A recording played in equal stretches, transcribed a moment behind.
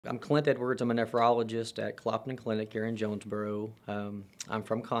I'm Clint Edwards. I'm a nephrologist at Clopton Clinic here in Jonesboro. I'm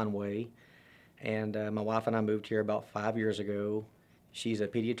from Conway, and my wife and I moved here about 5 years ago. She's a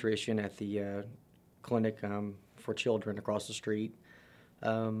pediatrician at the clinic for children across the street.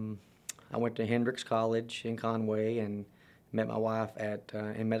 Um, I went to Hendrix College in Conway and met my wife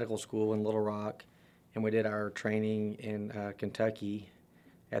in medical school in Little Rock, and we did our training in Kentucky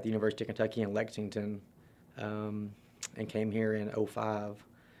at the University of Kentucky in Lexington, and came here in '05.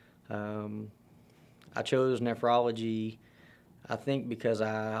 Um, I chose nephrology, I think, because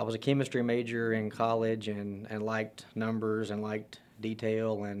I was a chemistry major in college and liked numbers and liked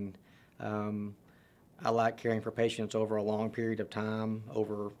detail, and um, I like caring for patients over a long period of time,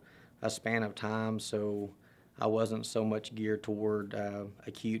 over a span of time. So I wasn't so much geared toward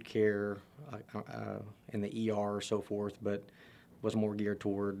acute care in the ER or so forth, but was more geared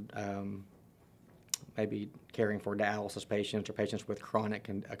toward maybe caring for dialysis patients or patients with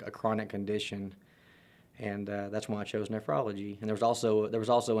a chronic condition, and that's why I chose nephrology. And there was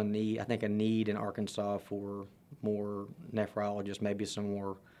also a need, I think, a need in Arkansas for more nephrologists, maybe some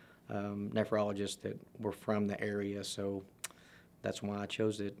more nephrologists that were from the area. So that's why I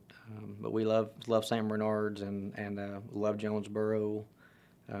chose it. But we love St. Bernard's and love Jonesboro.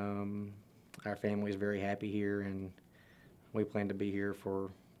 Um, our family is very happy here, and we plan to be here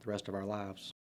for the rest of our lives.